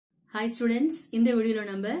Hi students, in the video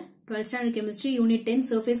number 12th standard chemistry unit 10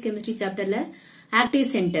 surface chemistry chapter la active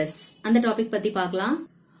centers and the topic பத்தி பார்க்கலாம்.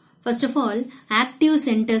 First of all, active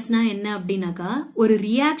centers na என்ன அப்படினாக்கா ஒரு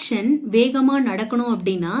reaction வேகமா நடக்கணும்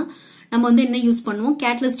அப்படினா நம்ம வந்து என்ன யூஸ் பண்ணுவோம்,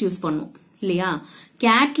 catalyst யூஸ் பண்ணுவோம் இல்லையா?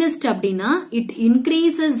 Catalyst அப்படினா it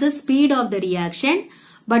increases the speed of the reaction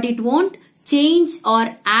but it won't change or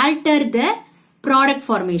alter the product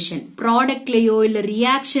formation. Product லயோ இல்ல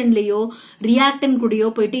reaction லயோ reactant கூடயோ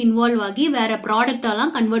போயிட்டு இன்வால்வ் ஆகி வேற ப்ராடக்ட்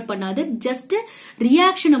எல்லாம் கன்வெர்ட் பண்ணாது, ஜஸ்ட்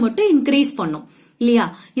ரியாக்ஷனை மட்டும் இன்க்ரீஸ் பண்ணும் இல்லையா?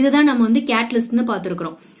 இதுதான் நம்ம வந்து கேட்டலிஸ்ட்னு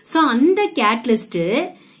பார்த்திருக்கிறோம். சோ அந்த கேட்டலிஸ்ட்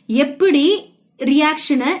எப்படி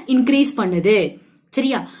ரியாக்ஷனை இன்க்ரீஸ் பண்ணுது,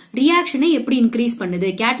 சரியா? ரியாக்ஷனை எப்படி இன்க்ரீஸ் பண்ணுது,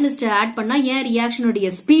 கேட்டலிஸ்ட் ஆட் பண்ணா ஏன் ரியாக்ஷனுடைய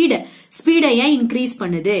ஸ்பீடை ஏன் இன்க்ரீஸ்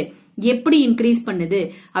பண்ணுது, எப்படி இன்க்ரீஸ் பண்ணுது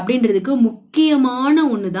அப்படின்றதுக்கு முக்கியமான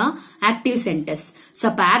ஒண்ணுதான் ஆக்டிவ் சென்டர்ஸ். சோ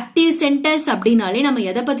அப்ப ஆக்டிவ் சென்டர்ஸ் அப்படின்னாலே நம்ம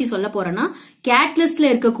எதை பத்தி சொல்ல போறோம்னா கேட்டலிஸ்ட்ல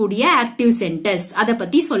இருக்கக்கூடிய ஆக்டிவ் சென்டர்ஸ் அத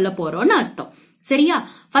பத்தி சொல்ல போறோம்னு அர்த்தம், சரியா?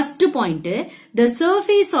 First point, the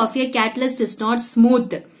surface of a catalyst is not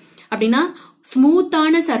smooth. அப்படின்னா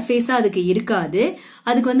ஸ்மூத்தான சர்ஃபேஸா அதுக்கு இருக்காது,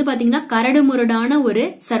 அதுக்கு வந்து பாத்தீங்கன்னா கரடு முரடான ஒரு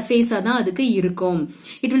சர்ஃபேஸா தான் அதுக்கு இருக்கும்.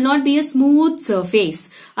 It will not be a smooth surface.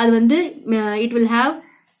 அது வந்து it will have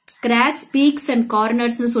cracks, peaks and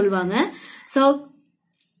corners னு சொல்வாங்க. So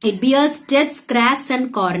it bears steps, cracks and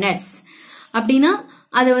corners. அப்படின்னா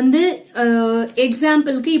அது வந்து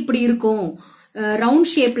எக்ஸாம்பிளுக்கு இப்படி இருக்கும், ரவுண்ட்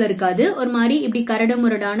ஷேப்ல இருக்காது, ஒரு மாதிரி இப்படி கரடு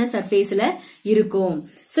முரடான சர்ஃபேஸ்ல இருக்கும்.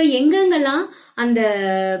 சோ எங்கெங்கெல்லாம் அந்த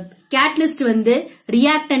கேட்டலிஸ்ட் வந்து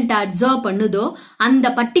ரியாக்டன்ட் அப்சார்ப் பண்ணுதோ அந்த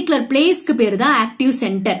பர்டிகுலர் பிளேஸ்க்கு பேரு தான் ஆக்டிவ்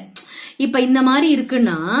சென்டர். இப்ப இந்த மாதிரி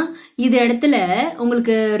இருக்குன்னா இது இடத்துல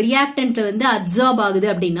உங்களுக்கு ரியாக்டன்ட்ல வந்து அப்சார்ப் ஆகுது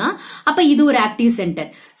அப்படின்னா அப்ப இது ஒரு active centre.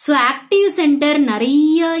 So active centre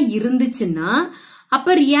நிறைய இருந்துச்சுன்னா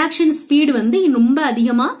அப்ப ரியாக்ஷன் ஸ்பீட் வந்து ரொம்ப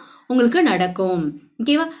அதிகமா உங்களுக்கு நடக்கும்,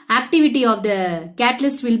 ஓகேவா? Activity of the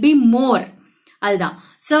catalyst will be more, அதுதான்.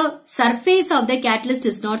 So surface of the catalyst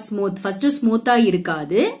is not smooth. First ஸ்மூத்தா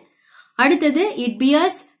இருக்காது, அடுத்தது it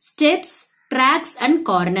piers steps, cracks and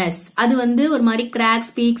corners. அது வந்து ஒரு மாதிரி cracks,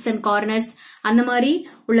 peaks and corners அந்த மாதிரி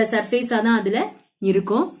உள்ள சர்ஃபேஸா தான் அதுல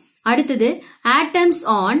இருக்கும். அடுத்தது atoms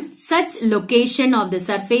on such location of the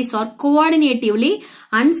surface are coordinatively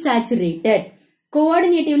unsaturated.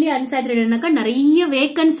 coordinatively unsaturated நிறைய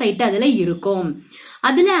வேக்கன்ட் சைட் அதுல இருக்கும்.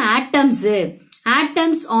 அதுல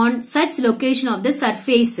atoms on such location of the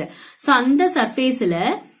surface. So அந்த சர்ஃபேஸ்ல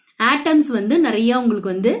ஆட்டம்ஸ் வந்து நிறைய உங்களுக்கு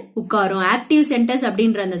வந்து உட்காரும். ஆக்டிவ் சென்டர்ஸ்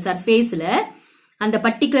அப்படின்ற அந்த சர்ஃபேஸ்ல அந்த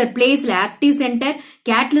பர்டிகுலர் பிளேஸ்ல ஆக்டிவ் சென்டர்,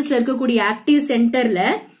 கேட்டலிஸ்ட்ல இருக்கக்கூடிய ஆக்டிவ் சென்டர்ல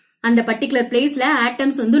அந்த பர்டிகுலர் பிளேஸ்ல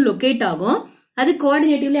ஆட்டம்ஸ் வந்து லொகேட் ஆகும். அது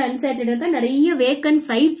கோஆர்டினேட்டிவ்லி அன்சாச்சுரேட்டடா நிறைய வேக்கன்ட்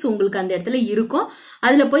சைட்ஸ் உங்களுக்கு அந்த இடத்துல இருக்கும்,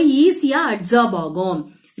 அதுல போய் ஈஸியா அப்சார்ப் ஆகும்,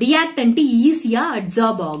 ரியாக்டன்ட் ஈஸியா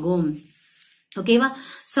அப்சார்ப் ஆகும், ஓகேவா?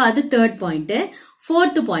 சோ அது third point.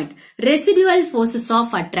 Fourth point, residual forces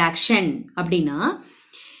of attraction. அப்படின்னா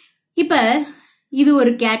இப்ப இது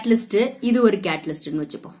ஒரு கேட்டலிஸ்ட், இது ஒரு கேட்டலிஸ்ட்னு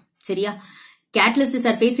வச்சுப்போம், சரியா? கேட்டலிஸ்ட்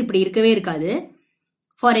சர்ஃபேஸ் இப்படி இருக்கவே இருக்காது.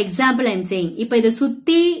 For example I am saying, இப்ப இதை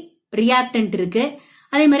சுத்தி ரியாக்டன்ட் இருக்கு,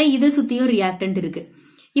 அதே மாதிரி இதை சுத்தியும் ரியாக்டன்ட் இருக்கு.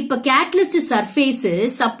 இப்ப கேட்டலிஸ்ட் சர்ஃபேஸ்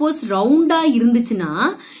சப்போஸ் ரவுண்டா இருந்துச்சுன்னா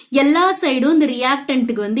எல்லா சைடும் இந்த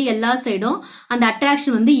ரியாக்டன்ட்டுக்கு வந்து எல்லா சைடும் அந்த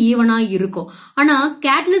அட்ராக்ஷன் வந்து ஈவனா இருக்கும். ஆனா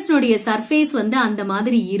கேட்டலிஸ்டோடைய சர்ஃபேஸ் வந்து அந்த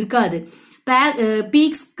மாதிரி இருக்காது.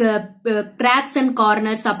 பீக்ஸ், கிராக்ஸ் அண்ட்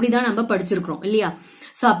கார்னர்ஸ் அப்படிதான் நம்ம படிச்சிருக்கிறோம் இல்லையா?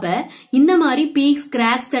 சோ அப்ப இந்த மாதிரி பீக்ஸ்,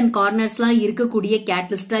 கிராக்ஸ் அண்ட் கார்னர்ஸ் எல்லாம் இருக்கக்கூடிய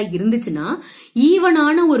கேட்டலிஸ்டா இருந்துச்சுன்னா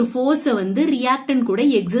ஈவனான ஒரு ஃபோர்ஸ வந்து ரியாக்டன்ட் கூட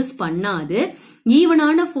எக்ஸிஸ்ட் பண்ணாது.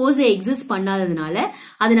 ஈவனான ஃபோர்ஸ் எக்ஸிஸ்ட் பண்ணாததுனால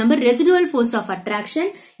அது நம்ம residual force of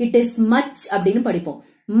attraction it is much அப்படின்னு படிப்போம்.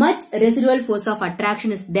 Much residual force of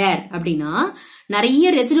attraction is there. அப்படின்னா நிறைய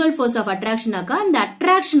ரெசிடுவல் ஃபோர்ஸ் ஆஃப் அட்ராக்ஷனாக்கா அந்த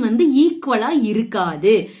அட்ராக்ஷன் வந்து ஈக்குவலா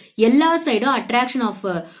இருக்காது, எல்லா சைடும் attraction of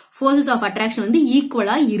forces of attraction வந்து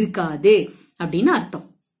ஈக்குவலா இருக்காது அப்படின்னு அர்த்தம்.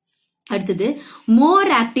 அடுத்தது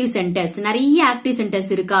மோர் ஆக்டிவ் சென்டர்ஸ். நிறைய ஆக்டிவ்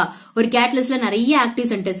சென்டர்ஸ் இருக்கா ஒரு கேட்டலிஸ்ட்ல, நிறைய ஆக்டிவ்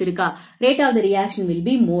சென்டர்ஸ் இருக்கா, rate of the reaction will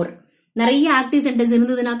be more. நிறைய active centres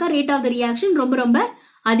இருந்ததுனாக்கா rate of the reaction ரொம்ப ரொம்ப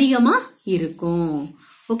அதிகமா இருக்கும்,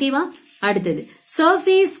 ஓகேவா? அடுத்தது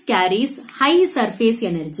surface carries high surface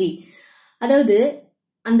energy. அதாவது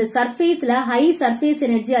அந்த சர்ஃபேஸ்ல ஹை சர்ஃபேஸ்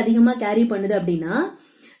எனர்ஜி அதிகமா கேரி பண்ணுது அப்படின்னா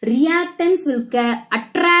reactance will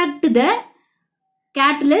attract the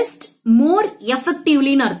catalyst மோர்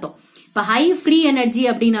எஃபெக்டிவ்லின்னு அர்த்தம். இப்ப ஹை ஃப்ரீ எனர்ஜி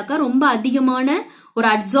அப்படின்னாக்கா ரொம்ப அதிகமான ஒரு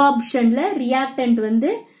அப்சார்ப்ஷன்ல ரியாக்டன்ட்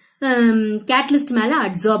வந்து கேட்டலிஸ்ட் மேல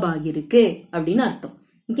அப்சார்ப் ஆகிருக்கு அப்படின்னு அர்த்தம்,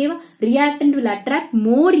 ஓகேவா? Reactant will attract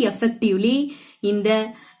more effectively in the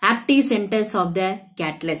active centres of the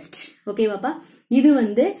catalyst, ஓகேவாப்பா? இது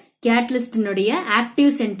வந்து கேட்டலிஸ்டினுடைய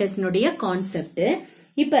ஆக்டிவ் சென்டர்ஸ்னுடைய கான்செப்ட்.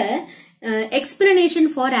 இப்ப explanation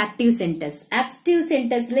for active centres. Active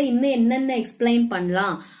சென்டர்ஸ்ல இன்னும் என்னென்ன எக்ஸ்பிளைன்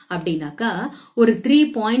பண்ணலாம் அப்படின்னாக்கா ஒரு 3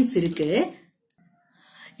 பாயிண்ட்ஸ் இருக்கு.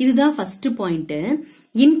 இதுதான் first point.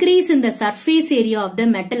 Increase in the surface area of the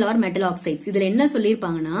metal R metal oxides. இதுல என்ன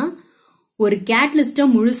சொல்லிருப்பாங்கன்னா, ஒரு கேட்டலிஸ்ட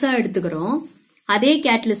முழுசா எடுத்துக்கிறோம், அதே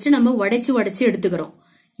கேட்டலிஸ்ட நம்ம உடைச்சு எடுத்துக்கிறோம்.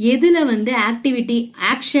 எதுல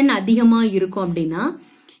ஆக்ஷன் அதிகமா இருக்கும் அப்படின்னா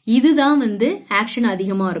இதுதான் ஆக்ஷன்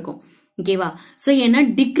அதிகமா இருக்கும். ஓகேவா? சோ ஏன்னா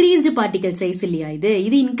டிக்ரீஸ்டு பார்ட்டிகல் சைஸ் இல்லையா,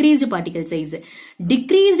 இது increased particle size.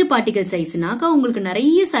 Decreased particle சைஸ்னாக்கா உங்களுக்கு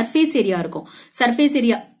நிறைய சர்ஃபேஸ் ஏரியா இருக்கும். சர்ஃபேஸ்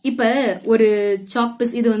ஏரியா இப்ப ஒரு சாக்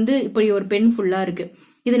பீஸ், இது இப்படி ஒரு பென் ஃபுல்லா இருக்கு,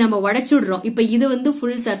 இது நம்ம உடைச்சுடுறோம். இப்ப இது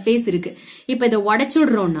ஃபுல் சர்ஃபேஸ் இருக்கு. இப்ப இதை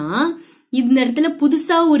உடைச்சுடுறோம்னா இந்த இடத்துல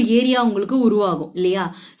புதுசா ஒரு ஏரியா உங்களுக்கு உருவாகும் இல்லையா?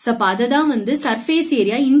 சோ அப்ப அததான் சர்ஃபேஸ்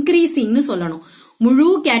ஏரியா இன்க்ரீசிங்னு சொல்லணும். முழு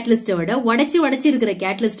கேட்டலிஸ்ட விட உடைச்சு இருக்கிற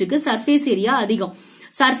கேட்டலிஸ்டுக்கு சர்ஃபேஸ் ஏரியா அதிகம்.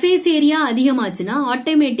 சர்ஃபேஸ் ஏரியா அதிகமாச்சுன்னா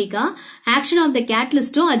ஆட்டோமேட்டிக்கா ஆக்ஷன் ஆஃப் த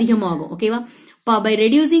கேட்டலிஸ்டும் அதிகமாகும். ஓகேவா? By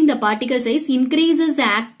reducing the particle size increases the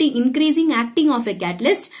acting of a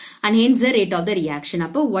catalyst and hence the rate of the reaction.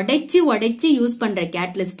 அப்ப உடைச்சு யூஸ் பண்ற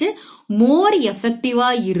கேட்டலிஸ்ட் more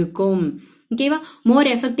effective-ஆ இருக்கும். ஓகேவா? மோர்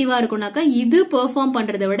எஃபெக்டிவா இருக்கும்னாக்கா இது பெர்ஃபார்ம்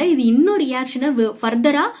பண்றதை விட இது இன்னும் ரியாக்ஷனை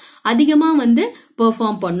ஃபர்தரா அதிகமா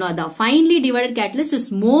பெர்ஃபார்ம் பண்ணும். அதான் finally divided catalyst is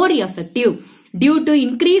more effective due to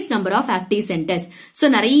increase number of active centres. So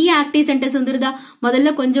நிறைய ஆக்டிவ் சென்டர்ஸ் வந்துருதா,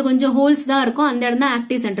 முதல்ல கொஞ்சம் ஹோல்ஸ் தான் இருக்கும், அந்த இடம் தான்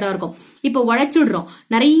ஆக்டிவ் சென்டரா இருக்கும். இப்ப உடைச்சுடுறோம்,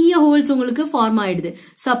 நிறைய ஹோல்ஸ் உங்களுக்கு ஃபார்ம் ஆயிடுது.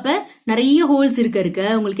 சோ அப்ப நிறைய ஹோல்ஸ்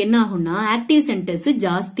இருக்க உங்களுக்கு என்ன ஆகும்னா ஆக்டிவ் சென்டர்ஸ்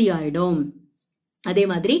ஜாஸ்தி ஆயிடும். அதே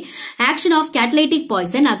மாதிரி action of catalytic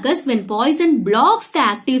poison occurs when poison blocks the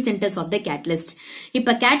active centers of the catalyst.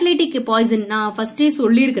 இப்ப catalytic poison நான் ஃபர்ஸ்டே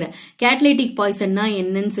சொல்லியிருக்கிறேன். catalytic poisonனா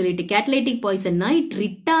என்னன்னு சொல்லிட்டு, catalytic poisonனா it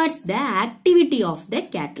retards the activity of the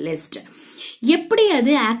catalyst. எப்படி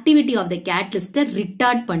அது ஆக்டிவிட்டி ஆஃப் த கேட்டலிஸ்ட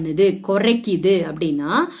ரிட்டார்ட் பண்ணுது, குறைக்குது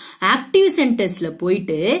அப்படின்னா ஆக்டிவ் சென்டர்ஸ்ல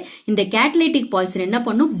போயிட்டு இந்த கேட்டலைட்டிக் பாய்சன் என்ன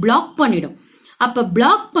பண்ணும், பிளாக் பண்ணிடும். அப்ப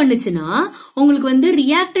பிளாக் பண்ணுச்சுன்னா உங்களுக்கு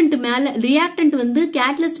ரியாக்டன்ட்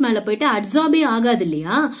கேட்டலிஸ்ட் மேல போயிட்டு அட்சார்பே ஆகாது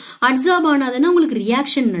இல்லையா? அட்சார்ப் ஆனாதுன்னா உங்களுக்கு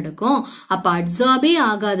ரியாக்ஷன் நடக்கும். அப்ப அட்சார்பே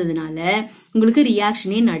ஆகாததுனால உங்களுக்கு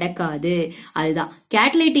ரியாக்ஷனே நடக்காது. அதுதான்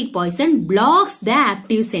கேட்டலைட்டிக் பாய்சன் பிளாக்ஸ் த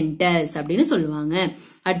ஆக்டிவ் சென்டர்ஸ் அப்படின்னு சொல்லுவாங்க.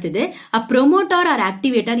 அடுத்தது promoter R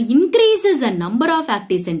activator increases the number of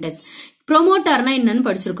active centres. ப்ரோமோட்டார்னா என்னன்னு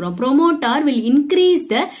படிச்சிருக்கிறோம். Promoter will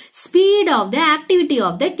increase the speed of the activity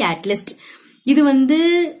of the catalyst. இது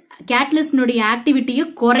கேட்டலிஸ்டினுடைய ஆக்டிவிட்டியை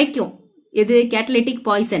குறைக்கும். இது கேட்டலைட்டிக்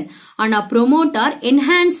பாய்சன். ஆனா ப்ரோமோட்டார்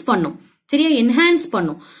என்ஹான்ஸ் பண்ணும். சரியா? என்ஹான்ஸ்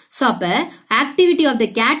பண்ணும். சோ அப்ப ஆக்டிவிட்டி ஆஃப் த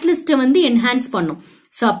கேட்டலிஸ்ட என்ஹான்ஸ் பண்ணும்.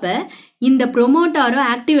 சோ அப்ப இந்த ப்ரோமோட்டாரோ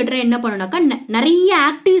ஆக்டிவேட்டரோ என்ன பண்ணுனாக்கா நிறைய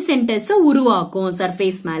ஆக்டிவ் சென்டர்ஸ் உருவாக்கும்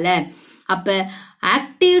சர்ஃபேஸ் மேல. அப்ப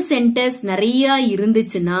ஆக்டிவ் சென்டர்ஸ் நிறைய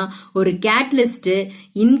இருந்துச்சுன்னா ஒரு catalyst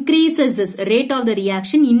increases rate of the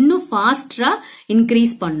reaction இன்னும் ஃபாஸ்டரா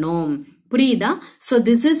இன்க்ரீஸ் பண்ணும். புரியுதா? So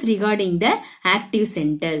this is regarding the active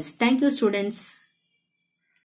centers. Thank you students.